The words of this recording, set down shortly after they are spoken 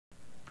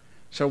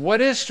So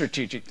what is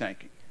strategic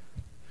thinking?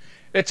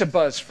 It's a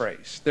buzz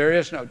phrase. There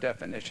is no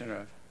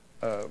definition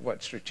of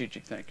what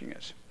strategic thinking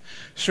is.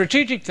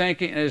 Strategic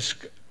thinking is,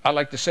 I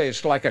like to say,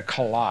 it's like a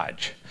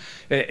collage.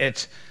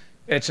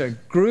 It's a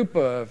group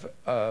of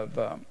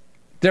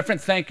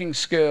different thinking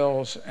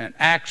skills and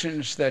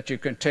actions that you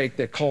can take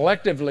that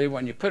collectively,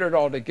 when you put it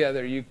all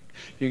together, you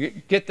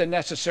get the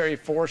necessary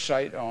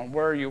foresight on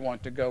where you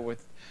want to go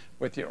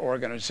with your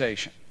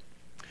organization.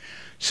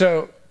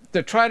 So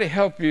to try to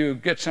help you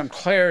get some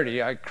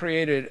clarity, I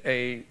created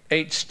a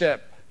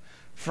 8-step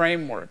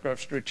framework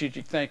of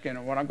strategic thinking,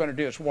 and what I'm going to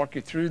do is walk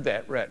you through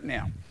that right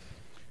now.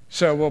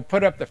 So we'll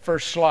put up the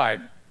first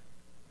slide.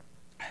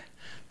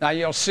 Now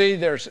you'll see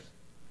there's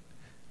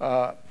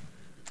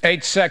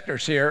 8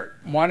 sectors here.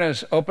 One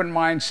is open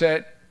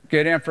mindset,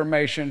 get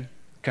information,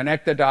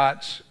 connect the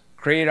dots,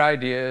 create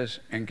ideas,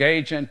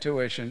 engage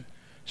intuition,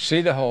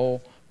 see the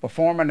whole,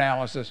 perform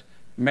analysis,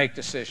 make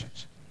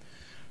decisions.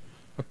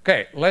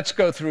 Okay, let's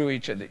go through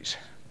each of these.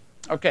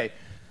 Okay,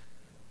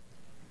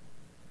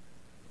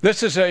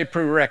 this is a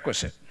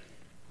prerequisite.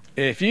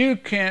 If you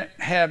can't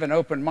have an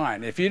open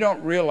mind, if you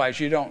don't realize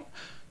you don't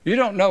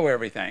know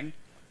everything,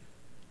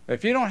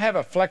 if you don't have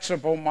a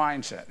flexible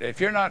mindset, if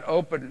you're not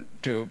open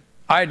to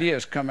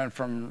ideas coming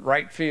from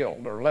right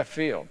field or left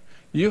field,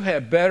 you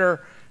had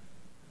better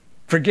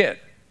forget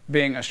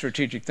being a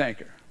strategic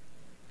thinker.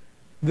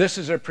 This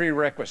is a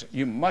prerequisite.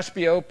 You must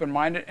be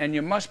open-minded, and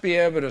you must be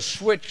able to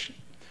switch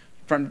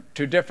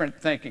to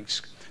different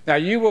thinkings. Now,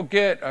 you will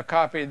get a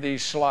copy of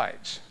these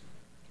slides,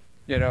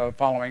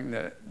 following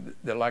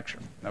the lecture,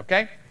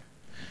 okay?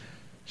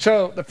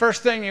 So the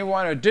first thing you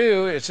want to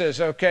do is says,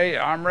 okay,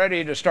 I'm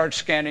ready to start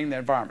scanning the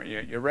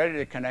environment. You're ready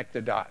to connect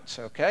the dots,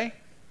 okay?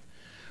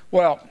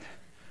 Well,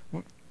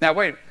 now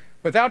wait,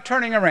 without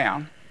turning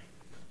around,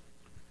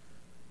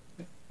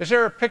 is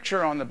there a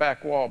picture on the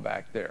back wall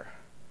back there?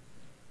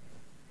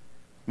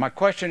 My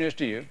question is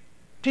to you,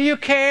 do you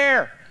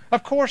care?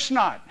 Of course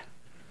not.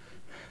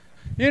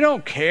 You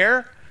don't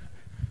care.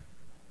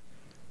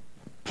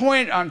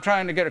 Point I'm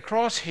trying to get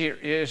across here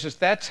is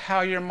that's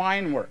how your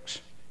mind works.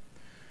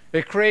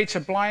 It creates a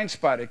blind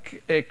spot.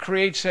 It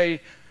creates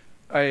a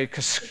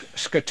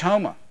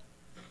scotoma.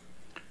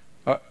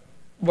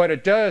 What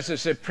it does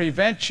is it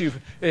prevents you.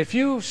 If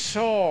you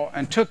saw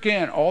and took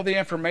in all the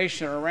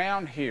information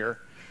around here,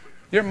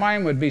 your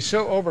mind would be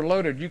so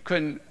overloaded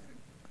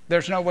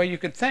there's no way you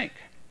could think.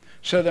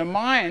 So the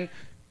mind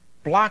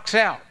blocks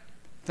out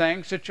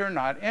things that you're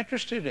not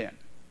interested in.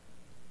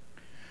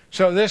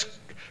 So this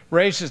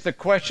raises the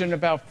question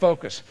about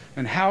focus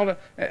and how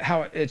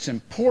it's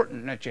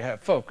important that you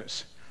have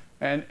focus.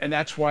 And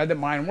that's why the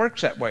mind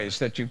works that way, is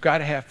that you've got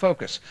to have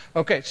focus.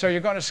 Okay, so you're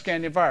going to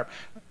scan the environment.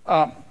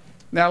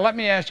 Now let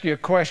me ask you a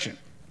question.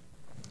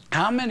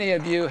 How many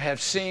of you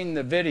have seen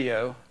the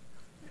video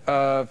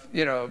of,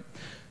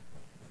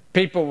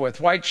 people with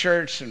white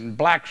shirts and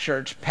black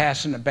shirts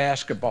passing the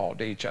basketball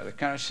to each other?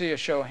 Can I see a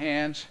show of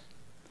hands?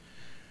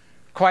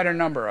 Quite a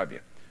number of you.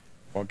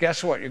 Well,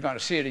 guess what? You're going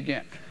to see it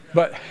again.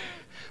 But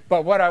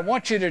what I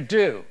want you to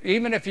do,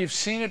 even if you've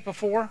seen it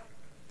before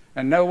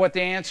and know what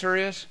the answer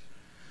is,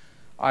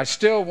 I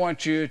still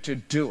want you to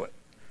do it,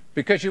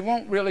 because you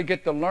won't really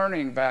get the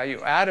learning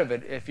value out of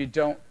it if you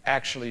don't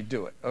actually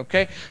do it.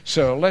 Okay?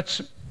 So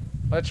let's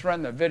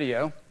run the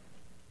video.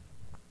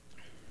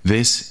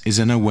 This is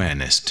an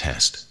awareness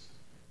test.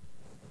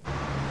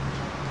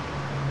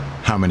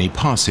 How many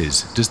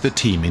passes does the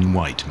team in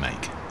white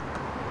make?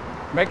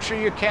 Make sure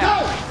you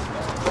count. Go!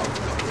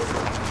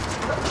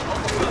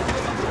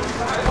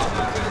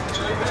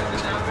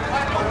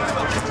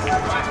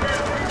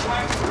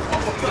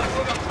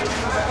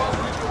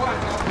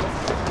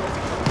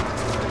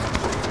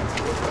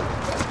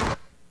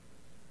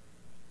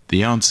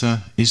 The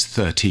answer is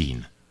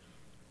 13.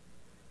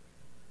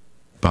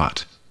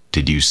 But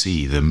did you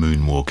see the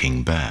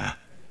moonwalking bear?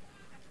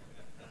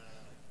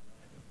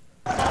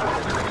 The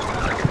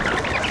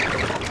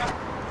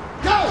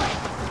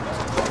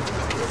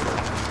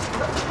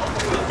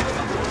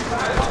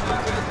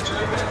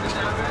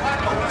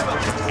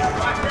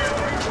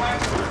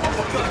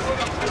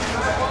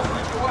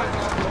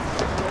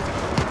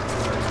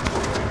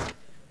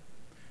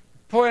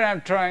point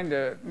I'm trying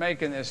to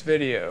make in this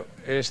video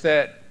is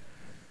that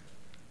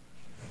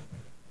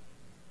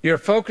you're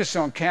focused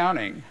on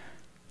counting.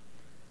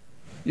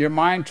 Your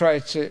mind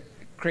tries to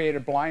create a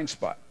blind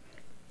spot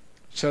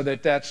so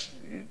that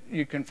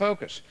you can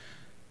focus.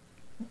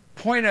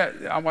 Point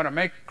I want to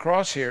make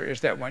across here is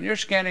that when you're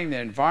scanning the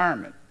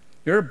environment,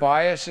 your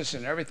biases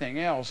and everything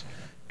else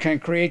can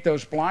create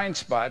those blind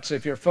spots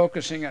if you're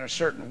focusing in a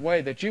certain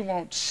way, that you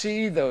won't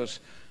see those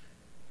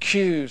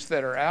cues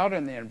that are out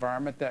in the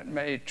environment that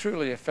may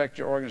truly affect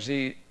your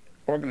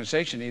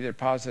organization, either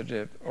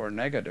positive or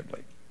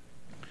negatively.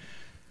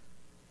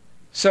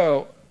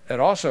 So it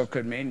also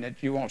could mean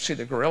that you won't see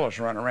the gorillas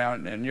run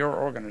around in your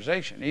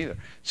organization either.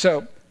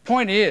 So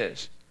point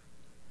is,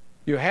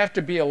 you have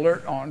to be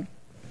alert on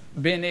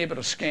being able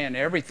to scan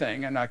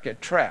everything and not get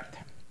trapped.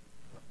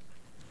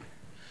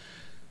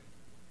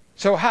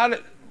 So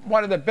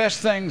one of the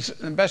best things,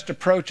 the best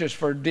approaches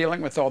for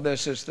dealing with all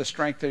this is the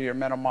strength of your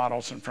mental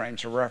models and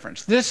frames of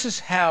reference. This is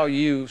how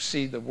you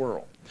see the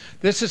world.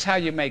 This is how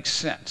you make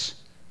sense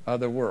of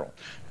the world.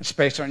 It's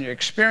based on your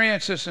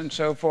experiences and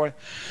so forth.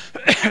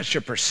 It's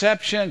your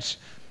perceptions.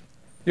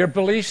 Your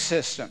belief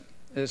system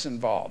is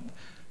involved.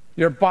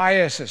 Your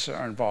biases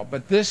are involved.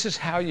 But this is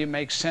how you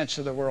make sense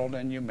of the world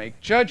and you make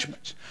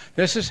judgments.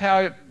 This is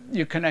how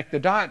you connect the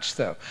dots,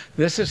 though.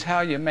 This is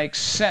how you make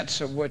sense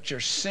of what you're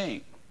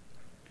seeing.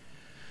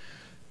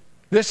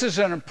 This is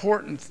an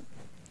important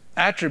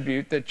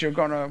attribute that you're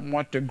going to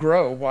want to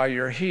grow while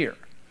you're here.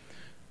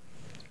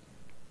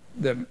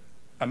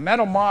 A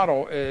mental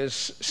model is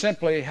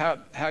simply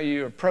how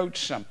you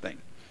approach something.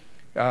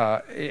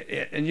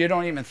 And you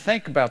don't even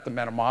think about the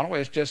mental model.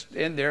 It's just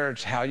in there.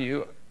 It's how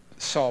you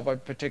solve a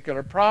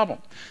particular problem.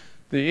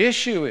 The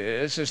issue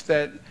is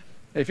that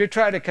if you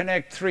try to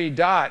connect 3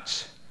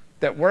 dots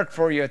that work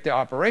for you at the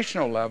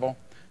operational level,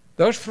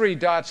 those 3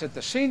 dots at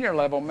the senior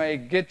level may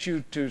get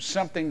you to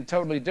something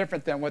totally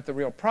different than what the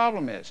real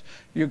problem is.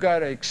 You've got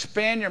to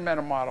expand your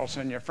mental models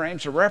and your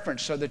frames of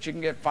reference so that you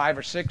can get 5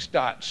 or 6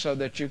 dots so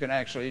that you can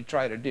actually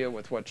try to deal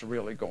with what's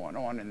really going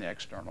on in the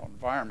external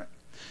environment.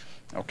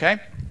 Okay?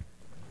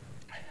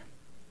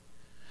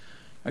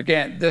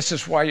 Again, this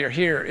is why you're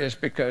here, is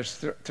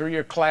because through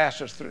your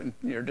classes, through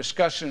your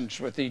discussions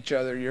with each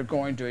other, you're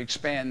going to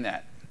expand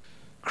that.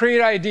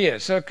 Create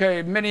ideas.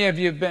 Okay, many of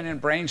you have been in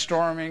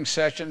brainstorming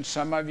sessions.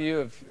 Some of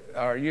you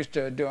are used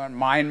to doing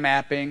mind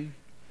mapping.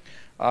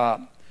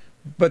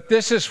 But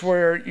this is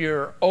where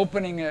you're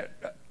opening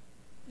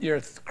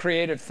your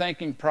creative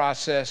thinking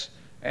process,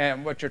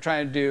 and what you're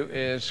trying to do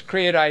is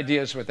create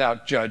ideas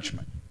without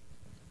judgment.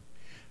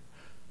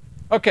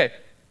 Okay,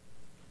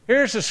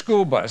 here's a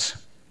school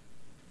bus.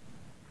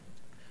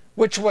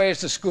 Which way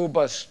is the school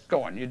bus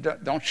going? You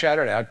don't shout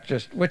it out,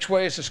 just which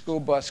way is the school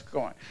bus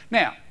going?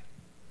 Now,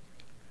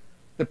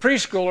 the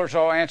preschoolers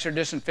all answered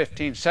this in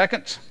 15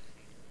 seconds.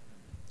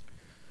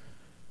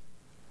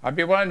 I'd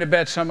be willing to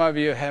bet some of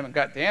you haven't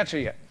got the answer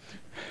yet.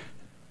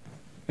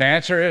 The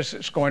answer is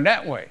it's going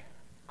that way.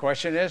 The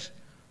question is,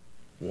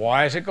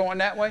 why is it going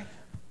that way?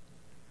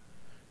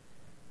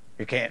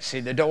 You can't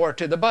see the door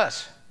to the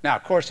bus. Now,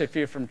 of course, if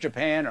you're from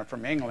Japan or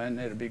from England,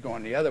 it'll be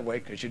going the other way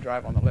because you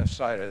drive on the left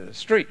side of the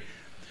street.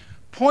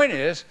 Point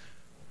is,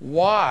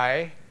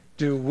 why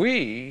do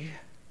we,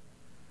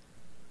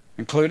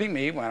 including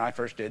me when I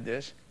first did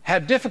this,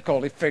 have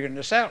difficulty figuring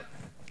this out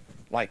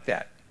like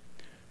that?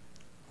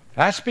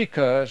 That's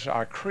because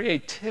our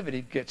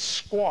creativity gets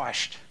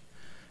squashed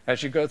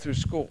as you go through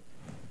school.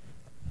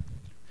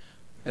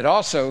 It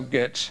also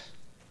gets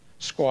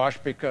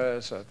squashed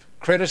because of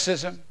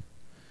criticism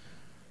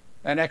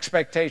and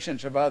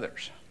expectations of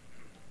others.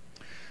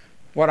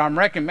 What I'm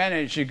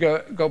recommending is you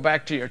go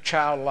back to your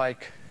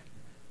childlike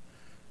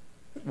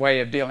way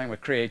of dealing with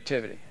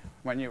creativity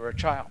when you were a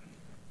child.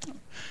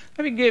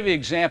 Let me give you an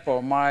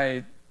example.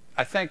 I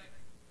think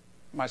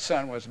my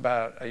son was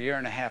about 1.5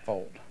 years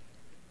old.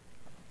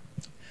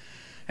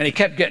 And he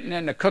kept getting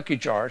in the cookie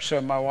jar. So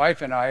my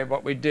wife and I,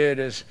 what we did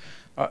is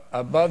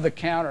above the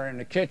counter in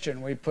the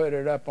kitchen, we put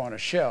it up on a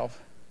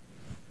shelf.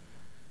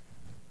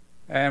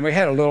 And we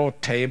had a little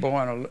table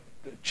and a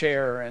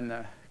chair in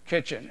the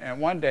kitchen.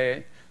 And one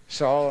day,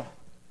 saw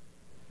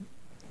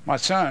my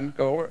son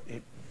go over,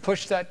 he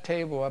pushed that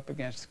table up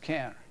against the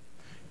counter.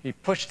 He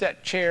pushed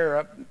that chair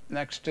up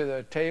next to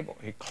the table.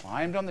 He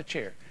climbed on the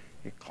chair.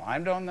 He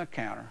climbed on the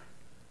counter.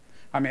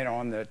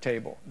 On the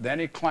table. Then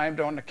he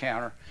climbed on the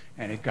counter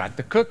and he got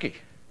the cookie.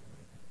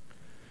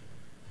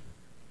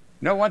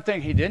 Know one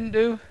thing he didn't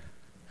do?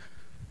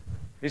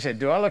 He said,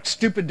 "Do I look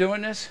stupid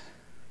doing this?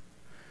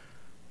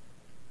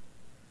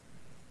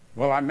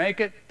 Will I make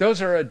it?"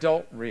 Those are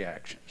adult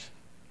reactions.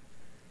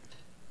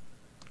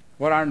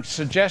 What I'm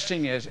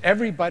suggesting is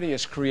everybody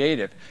is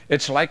creative.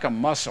 It's like a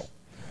muscle.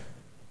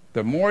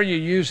 The more you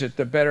use it,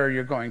 the better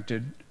you're going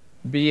to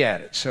be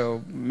at it.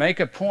 So make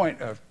a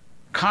point of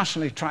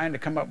constantly trying to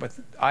come up with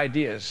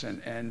ideas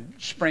and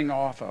spring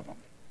off of them.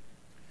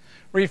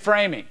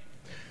 Reframing.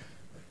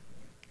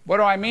 What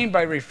do I mean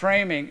by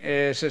reframing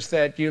is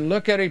that you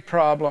look at a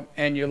problem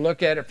and you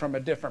look at it from a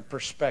different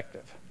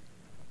perspective.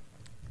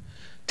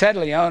 Ted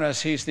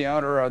Leonis, he's the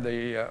owner of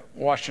the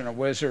Washington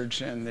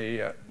Wizards and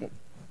the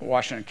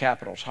Washington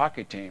Capitals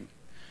hockey team,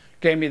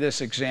 gave me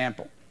this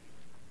example.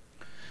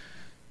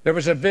 There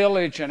was a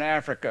village in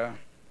Africa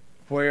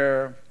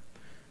where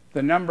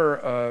the number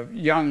of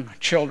young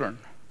children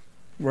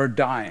were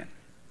dying.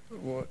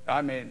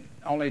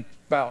 Only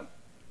about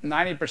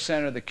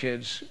 90% of the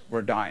kids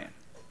were dying.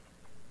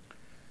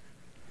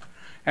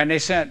 And they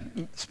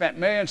spent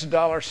millions of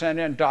dollars, sent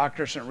in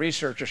doctors and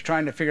researchers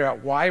trying to figure out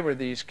why were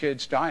these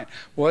kids dying.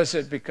 Was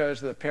it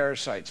because of the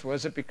parasites?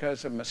 Was it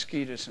because of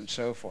mosquitoes and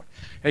so forth?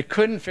 They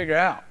couldn't figure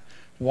out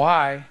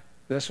why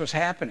this was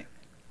happening.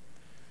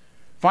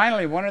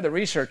 Finally, one of the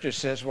researchers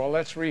says, well,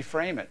 let's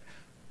reframe it.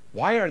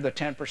 Why are the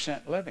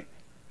 10% living?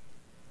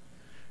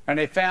 And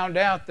they found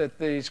out that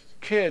these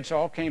kids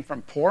all came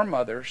from poor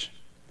mothers,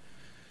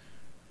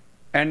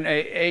 and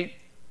they ate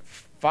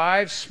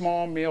 5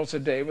 small meals a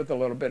day with a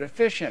little bit of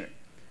fish in it.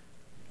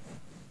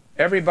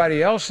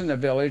 Everybody else in the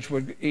village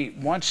would eat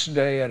once a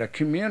day at a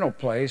communal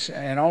place,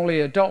 and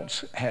only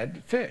adults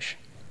had fish.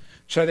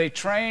 So they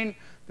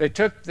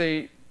took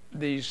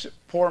these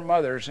poor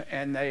mothers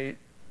and they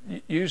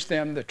used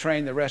them to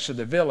train the rest of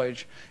the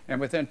village,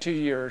 and within 2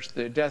 years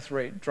the death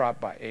rate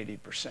dropped by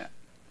 80%.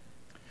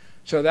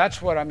 So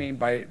that's what I mean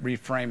by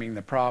reframing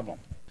the problem.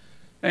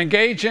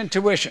 Engage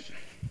intuition.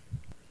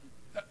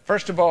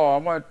 First of all, I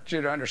want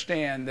you to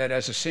understand that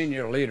as a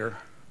senior leader,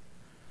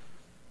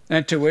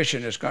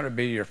 intuition is going to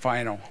be your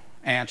final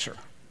answer.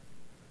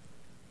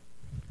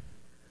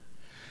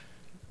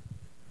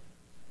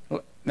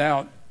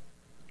 Now,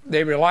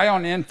 they rely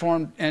on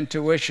informed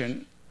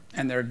intuition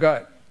and their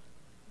gut,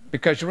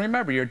 because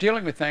remember, you're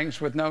dealing with things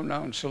with no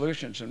known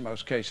solutions in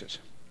most cases.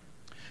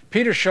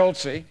 Peter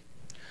Schulze,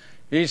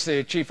 he's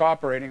the chief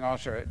operating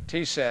officer at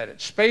TSAT at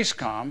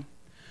Spacecom,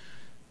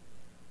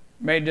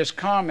 made this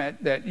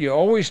comment that you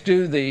always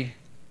do the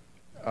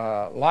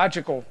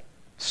logical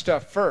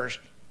stuff first,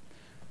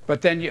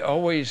 but then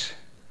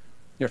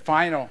your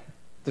final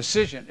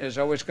decision is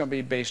always going to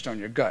be based on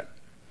your gut.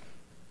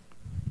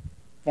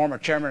 Former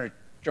chairman of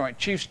Joint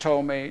Chiefs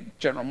told me,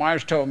 General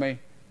Myers told me,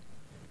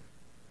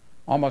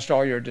 almost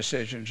all your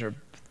decisions are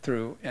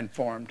through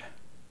informed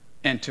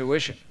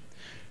intuition.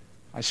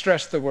 I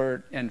stress the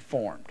word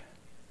informed.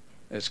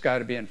 It's got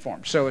to be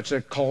informed. So it's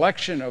a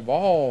collection of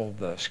all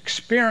the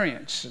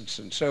experiences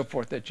and so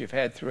forth that you've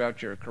had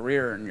throughout your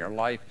career and your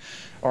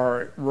life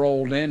are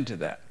rolled into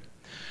that.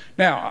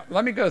 Now,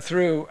 let me go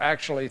through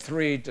actually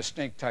 3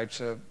 distinct types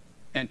of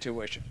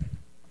intuition.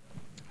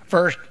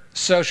 First,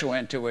 social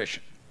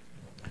intuition.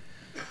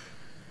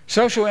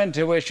 Social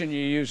intuition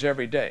you use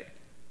every day.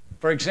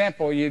 For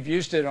example, you've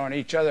used it on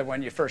each other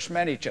when you first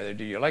met each other.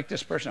 Do you like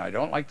this person? I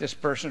don't like this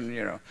person,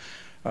 you know.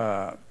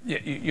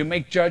 You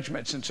make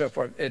judgments and so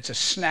forth. It's a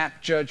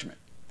snap judgment.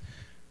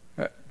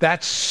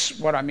 That's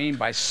what I mean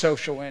by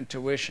social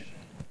intuition.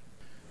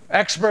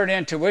 Expert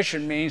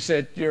intuition means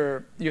that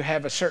you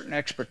have a certain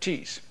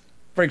expertise.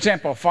 For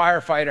example, a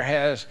firefighter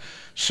has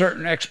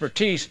certain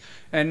expertise,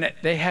 and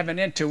they have an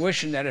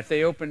intuition that if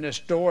they open this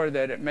door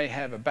that it may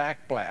have a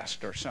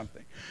backblast or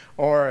something.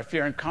 Or if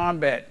you're in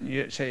combat,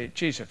 you say,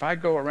 geez, if I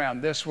go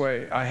around this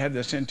way, I have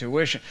this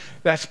intuition.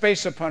 That's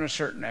based upon a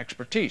certain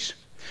expertise.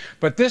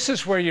 But this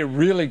is where you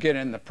really get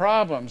in the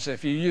problems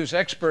if you use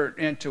expert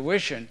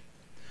intuition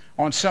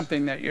on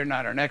something that you're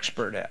not an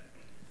expert at.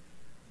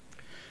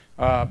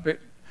 But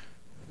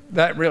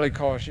that really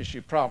causes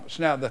you problems.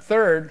 Now, the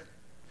third,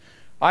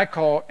 I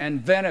call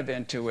inventive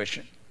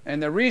intuition.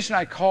 And the reason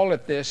I call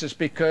it this is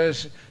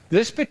because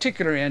this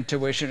particular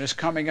intuition is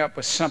coming up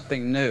with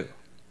something new.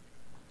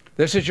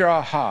 This is your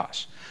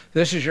ahas.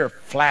 This is your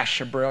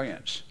flash of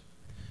brilliance.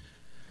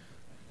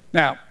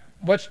 Now,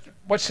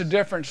 what's the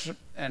difference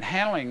in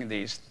handling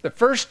these? The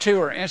first 2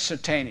 are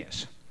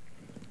instantaneous.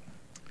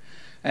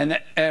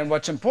 And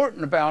what's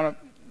important about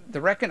them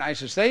to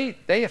recognize is they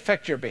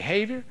affect your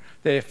behavior,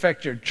 they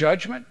affect your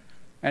judgment,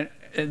 and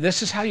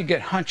this is how you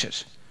get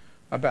hunches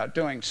about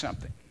doing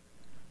something.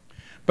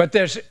 But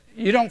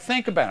you don't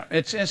think about it.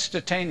 It's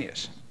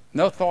instantaneous.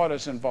 No thought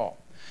is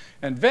involved.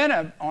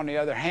 Inventive, on the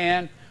other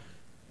hand,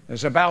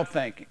 is about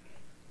thinking.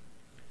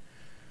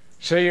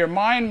 So your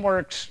mind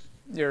works,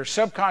 your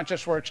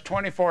subconscious works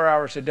 24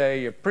 hours a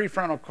day. Your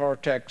prefrontal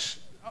cortex,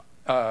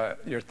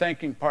 your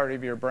thinking part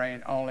of your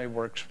brain, only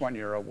works when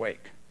you're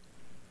awake.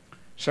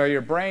 So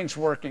your brain's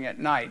working at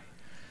night.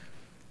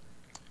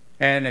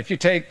 And if you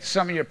take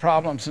some of your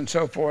problems and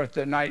so forth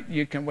at night,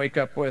 you can wake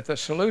up with a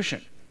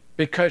solution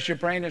because your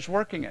brain is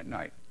working at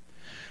night.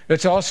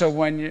 It's also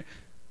when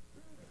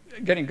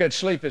getting good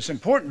sleep is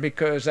important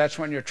because that's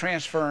when you're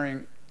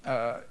transferring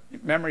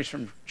memories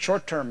from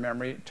short-term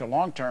memory to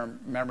long-term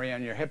memory,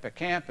 and your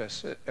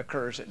hippocampus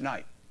occurs at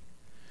night.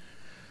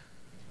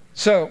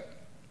 So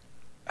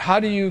how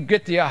do you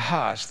get the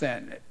ahas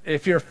then?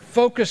 If you're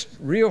focused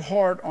real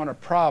hard on a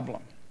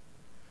problem,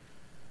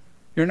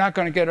 you're not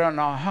going to get an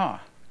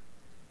aha.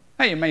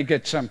 Now, you may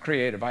get some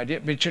creative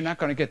idea, but you're not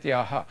going to get the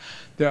aha.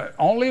 The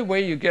only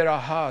way you get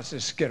ahas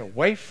is to get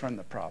away from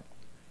the problem.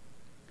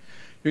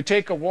 You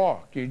take a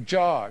walk, you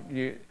jog,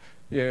 you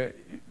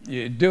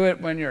do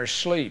it when you're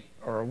asleep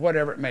or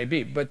whatever it may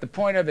be. But the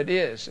point of it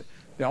is,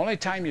 the only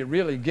time you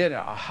really get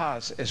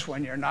ahas is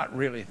when you're not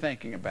really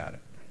thinking about it.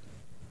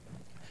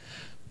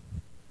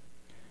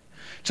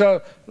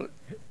 So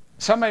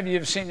some of you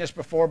have seen this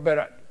before,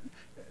 but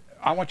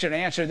I want you to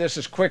answer this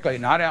as quickly,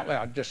 not out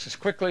loud, just as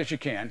quickly as you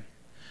can.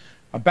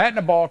 A bat and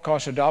a ball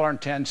costs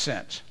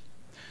 $1.10.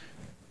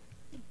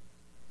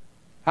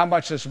 How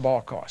much does the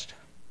ball cost?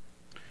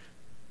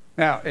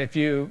 Now, if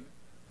you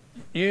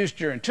used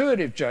your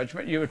intuitive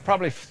judgment, you would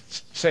probably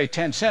say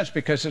 10 cents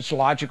because it's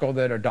logical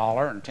that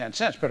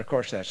 $1.10, but of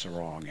course that's the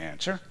wrong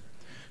answer.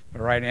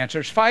 The right answer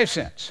is 5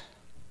 cents.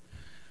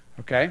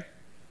 Okay?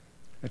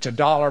 It's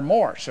 $1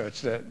 more, so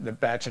it's the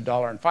bat's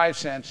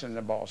 $1.05 and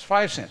the ball's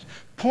 5 cents.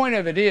 Point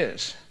of it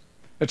is,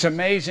 it's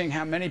amazing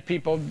how many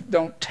people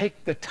don't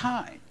take the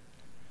time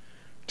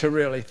to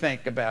really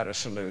think about a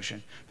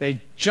solution. They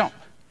jump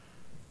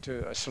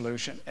to a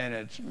solution,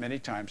 and many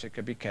times it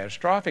could be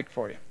catastrophic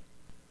for you.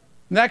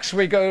 Next,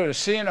 we go to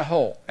seeing the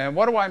whole. And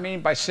what do I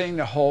mean by seeing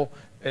the whole?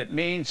 It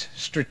means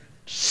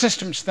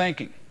systems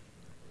thinking.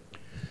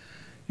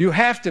 You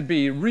have to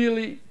be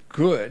really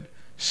good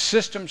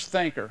systems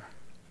thinker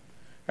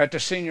at the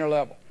senior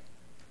level.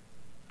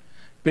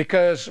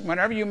 Because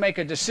whenever you make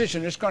a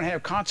decision, it's going to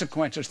have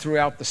consequences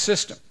throughout the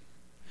system.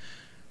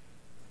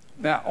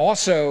 Now,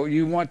 also,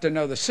 you want to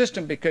know the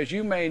system because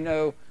you may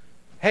know,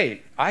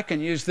 hey, I can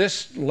use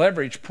this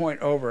leverage point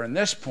over in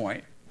this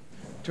point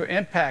to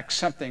impact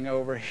something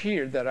over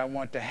here that I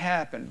want to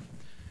happen.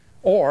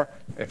 Or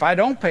if I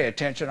don't pay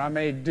attention, I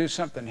may do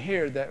something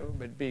here that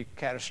would be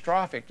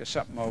catastrophic to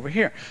something over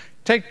here.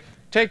 Take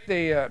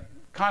the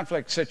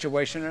conflict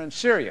situation in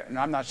Syria. And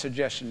I'm not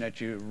suggesting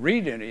that you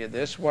read any of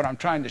this. What I'm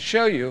trying to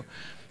show you,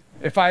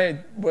 if I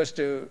was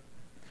to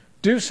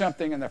do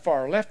something in the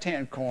far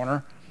left-hand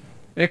corner,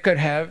 it could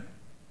have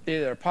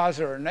either a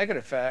positive or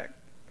negative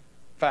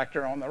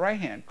factor on the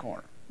right-hand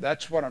corner.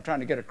 That's what I'm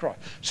trying to get across.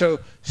 So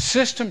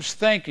systems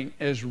thinking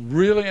is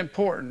really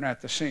important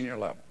at the senior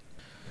level.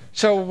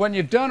 So when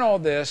you've done all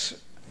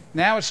this,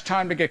 now it's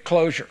time to get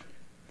closure.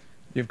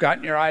 You've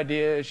gotten your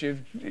ideas,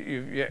 you've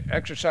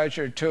exercised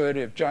your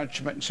intuitive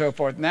judgment and so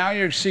forth. Now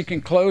you're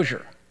seeking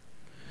closure.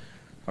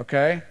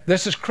 Okay?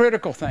 This is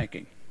critical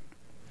thinking.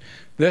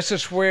 This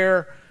is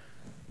where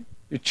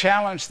you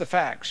challenge the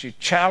facts, you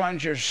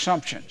challenge your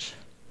assumptions.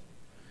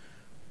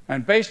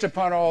 And based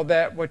upon all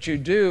that, what you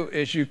do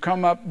is you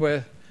come up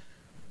with,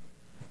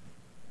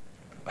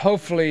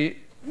 hopefully,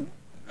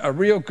 a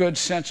real good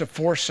sense of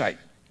foresight.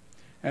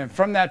 And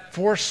from that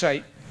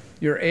foresight,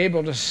 you're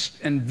able to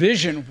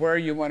envision where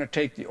you want to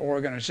take the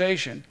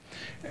organization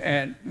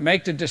and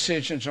make the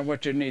decisions on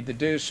what you need to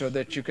do so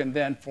that you can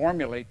then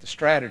formulate the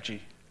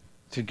strategy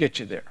to get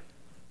you there.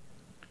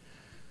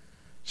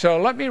 So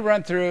let me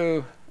run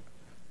through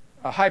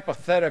a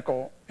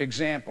hypothetical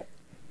example.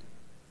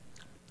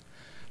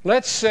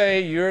 Let's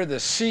say you're the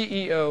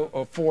CEO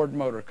of Ford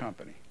Motor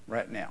Company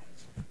right now,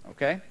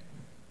 okay?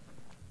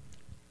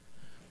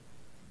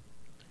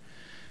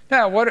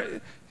 Now,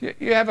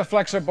 you have a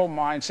flexible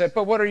mindset,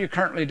 but what are you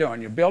currently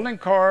doing? You're building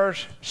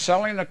cars,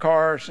 selling the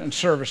cars, and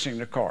servicing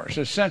the cars.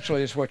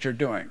 Essentially is what you're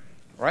doing,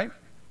 right?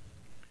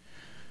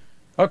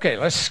 Okay,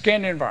 let's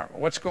scan the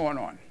environment. What's going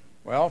on?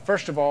 Well,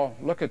 first of all,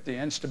 look at the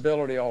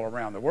instability all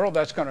around the world.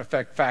 That's going to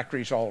affect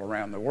factories all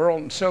around the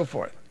world and so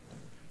forth.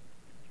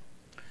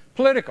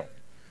 Political.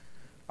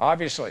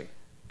 Obviously,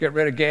 get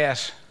rid of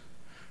gas,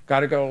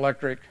 got to go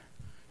electric.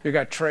 You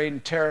got trade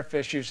and tariff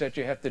issues that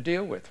you have to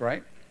deal with,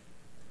 right?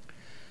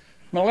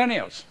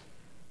 Millennials,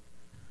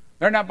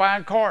 they're not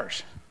buying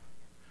cars.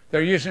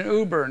 They're using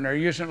Uber and they're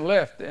using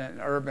Lyft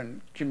in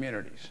urban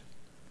communities.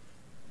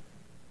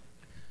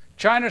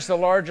 China's the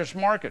largest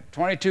market,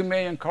 22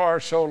 million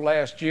cars sold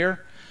last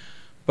year,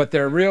 but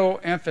their real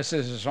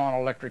emphasis is on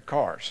electric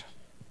cars.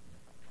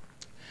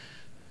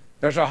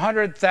 There's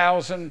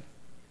 100,000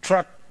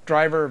 truck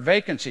driver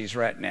vacancies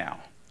right now,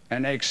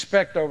 and they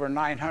expect over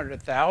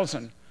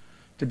 900,000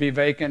 to be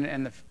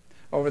vacant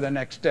over the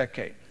next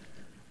decade.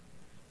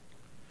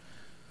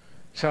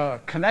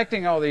 So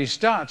connecting all these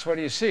dots, what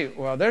do you see?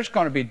 Well, there's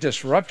going to be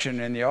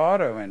disruption in the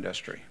auto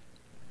industry.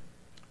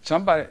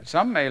 Some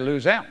may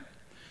lose out.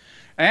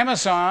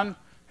 Amazon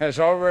has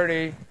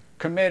already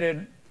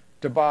committed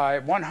to buy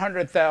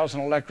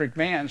 100,000 electric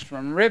vans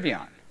from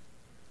Rivian.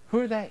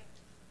 Who are they?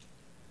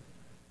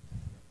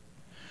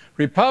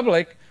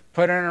 Republic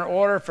put in an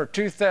order for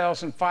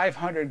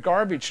 2,500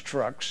 garbage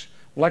trucks,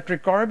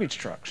 electric garbage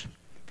trucks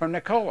from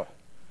Nikola.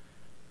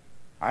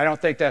 I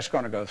don't think that's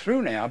going to go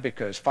through now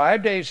because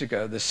 5 days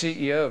ago, the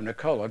CEO of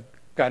Nikola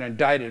got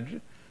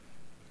indicted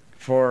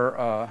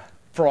for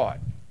fraud.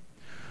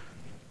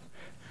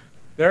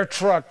 Their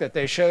truck that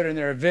they showed in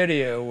their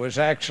video was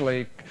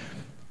actually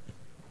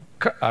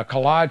a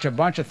collage of a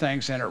bunch of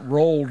things, and it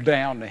rolled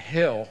down the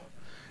hill,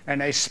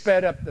 and they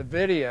sped up the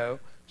video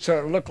so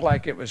it looked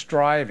like it was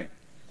driving.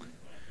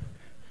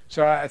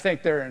 So I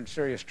think they're in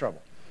serious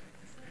trouble.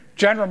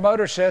 General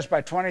Motors says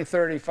by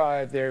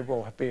 2035 they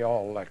will be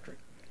all electric.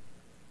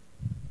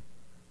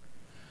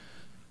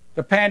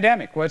 The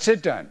pandemic, what's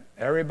it done?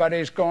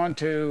 Everybody's gone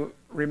to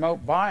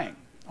remote buying,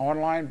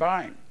 online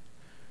buying.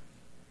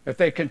 If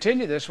they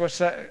continue this, what's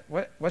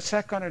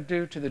that going to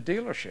do to the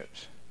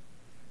dealerships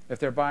if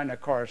they're buying their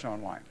cars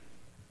online?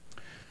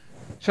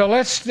 So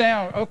let's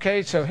now,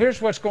 okay, so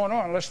here's what's going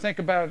on. Let's think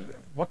about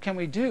what can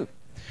we do?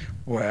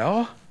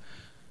 Well,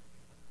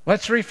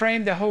 let's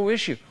reframe the whole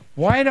issue.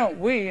 Why don't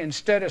we,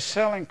 instead of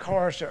selling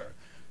cars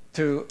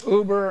to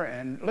Uber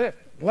and Lyft,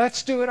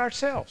 let's do it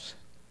ourselves.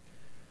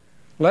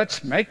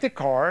 Let's make the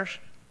cars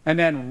and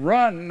then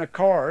run the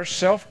cars,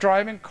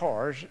 self-driving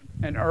cars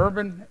in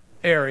urban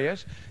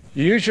areas.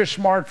 Use your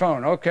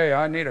smartphone. Okay,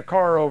 I need a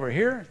car over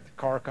here. The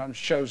car comes,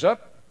 shows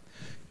up.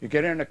 You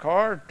get in the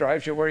car,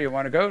 drives you where you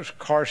want to go. The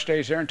car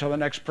stays there until the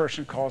next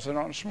person calls it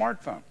on a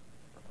smartphone.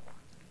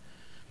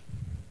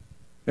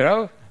 You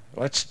know,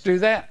 let's do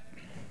that.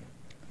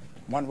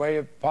 one way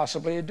of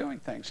possibly doing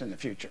things in the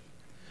future.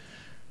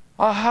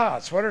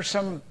 Ahas, what are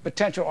some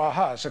potential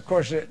ahas? Of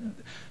course,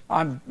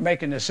 I'm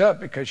making this up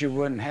because you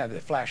wouldn't have the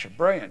flash of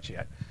brilliance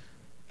yet.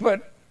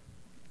 But,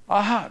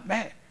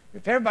 man,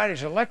 if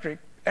everybody's electric,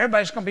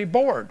 everybody's going to be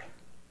bored.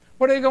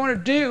 What are they going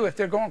to do if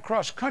they're going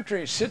cross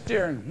country? Sit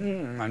there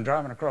and, I'm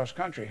driving across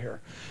country here.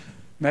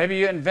 Maybe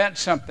you invent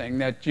something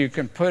that you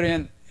can put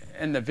in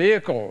the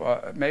vehicle,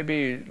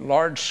 maybe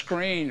large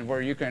screen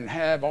where you can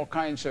have all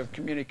kinds of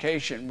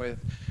communication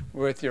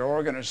with your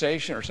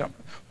organization or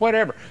something,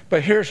 whatever.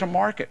 But here's a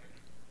market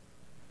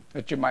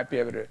that you might be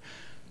able to,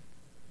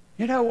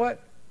 you know what?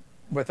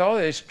 With all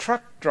these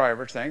truck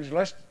driver things,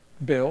 let's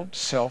build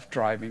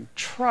self-driving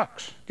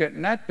trucks, get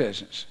in that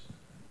business.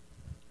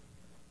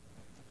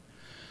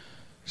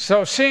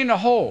 So seeing the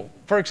whole,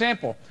 for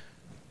example,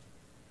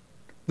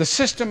 the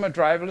system of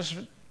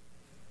driverless,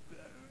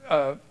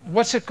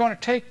 what's it going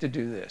to take to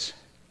do this?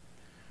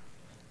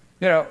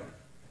 You know,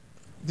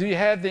 do you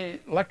have the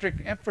electric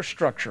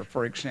infrastructure,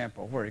 for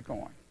example? Where are you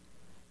going?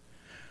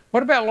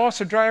 What about loss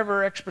of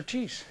driver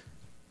expertise?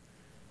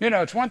 You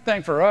know, it's one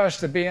thing for us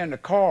to be in the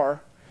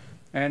car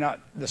and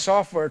the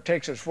software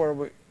takes us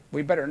where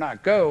we better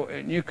not go,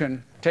 and you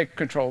can take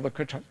control of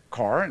the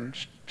car and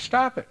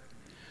stop it.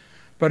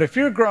 But if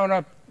you're grown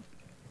up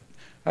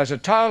as a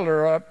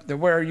toddler up to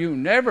where you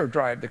never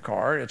drive the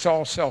car, it's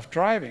all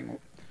self-driving,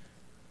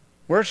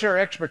 where's their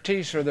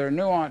expertise or their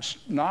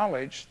nuanced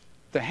knowledge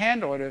to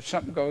handle it if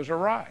something goes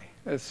awry,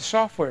 if the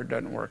software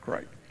doesn't work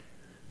right?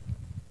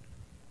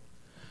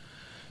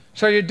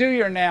 So you do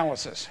your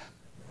analysis.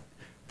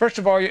 First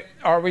of all,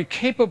 are we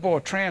capable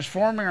of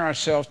transforming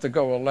ourselves to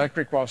go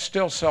electric while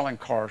still selling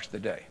cars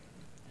today?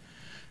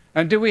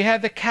 And do we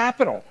have the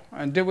capital?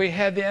 And do we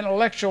have the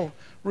intellectual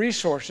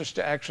resources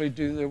to actually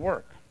do the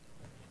work?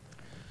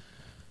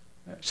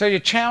 So you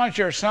challenge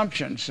your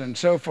assumptions and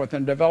so forth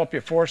and develop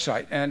your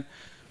foresight. And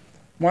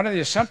one of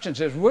the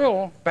assumptions is,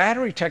 will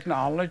battery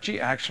technology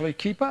actually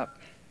keep up?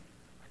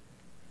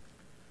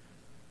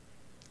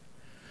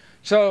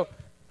 So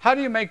how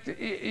do you make,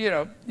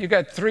 you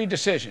got three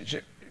decisions.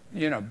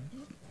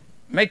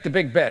 Make the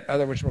big bet. In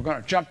other words, we're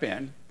going to jump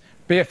in,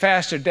 be a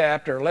fast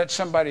adapter, let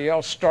somebody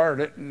else start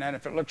it, and then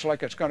if it looks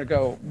like it's going to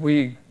go,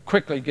 we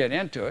quickly get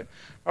into it.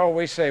 Or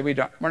we say we're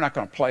not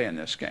going to play in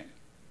this game.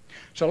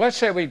 So let's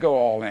say we go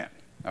all in,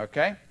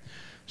 okay?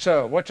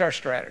 So what's our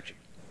strategy?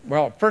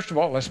 Well, first of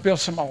all, let's build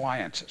some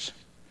alliances.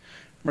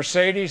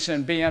 Mercedes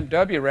and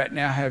BMW right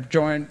now have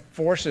joined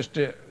forces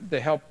to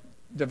help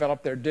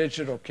develop their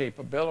digital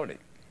capability.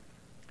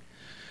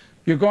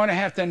 You're going to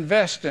have to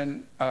invest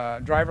in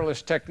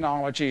driverless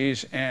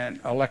technologies and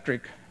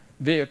electric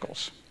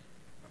vehicles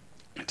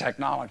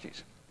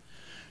technologies.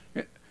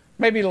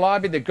 Maybe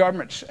lobby the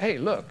government, say, hey,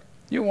 look,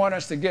 you want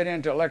us to get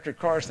into electric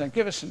cars, then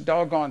give us some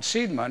doggone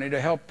seed money to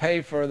help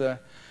pay for the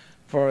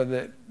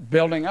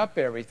building up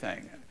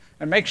everything.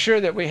 And make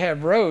sure that we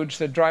have roads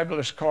that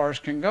driverless cars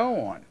can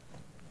go on.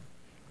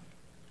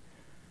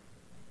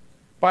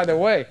 By the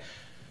way,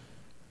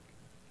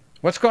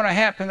 what's going to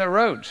happen to the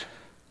roads?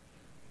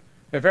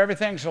 If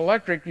everything's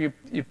electric,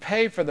 you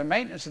pay for the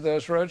maintenance of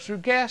those roads through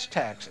gas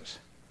taxes.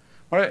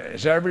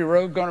 Is every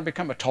road going to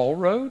become a toll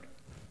road?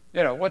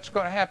 What's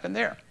going to happen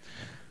there?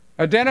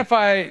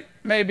 Identify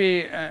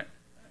maybe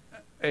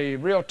a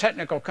real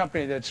technical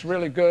company that's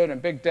really good in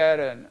big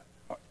data and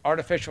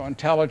artificial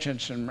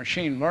intelligence and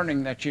machine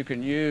learning that you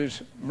can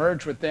use,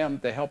 merge with them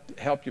to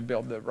help you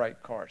build the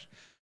right cars.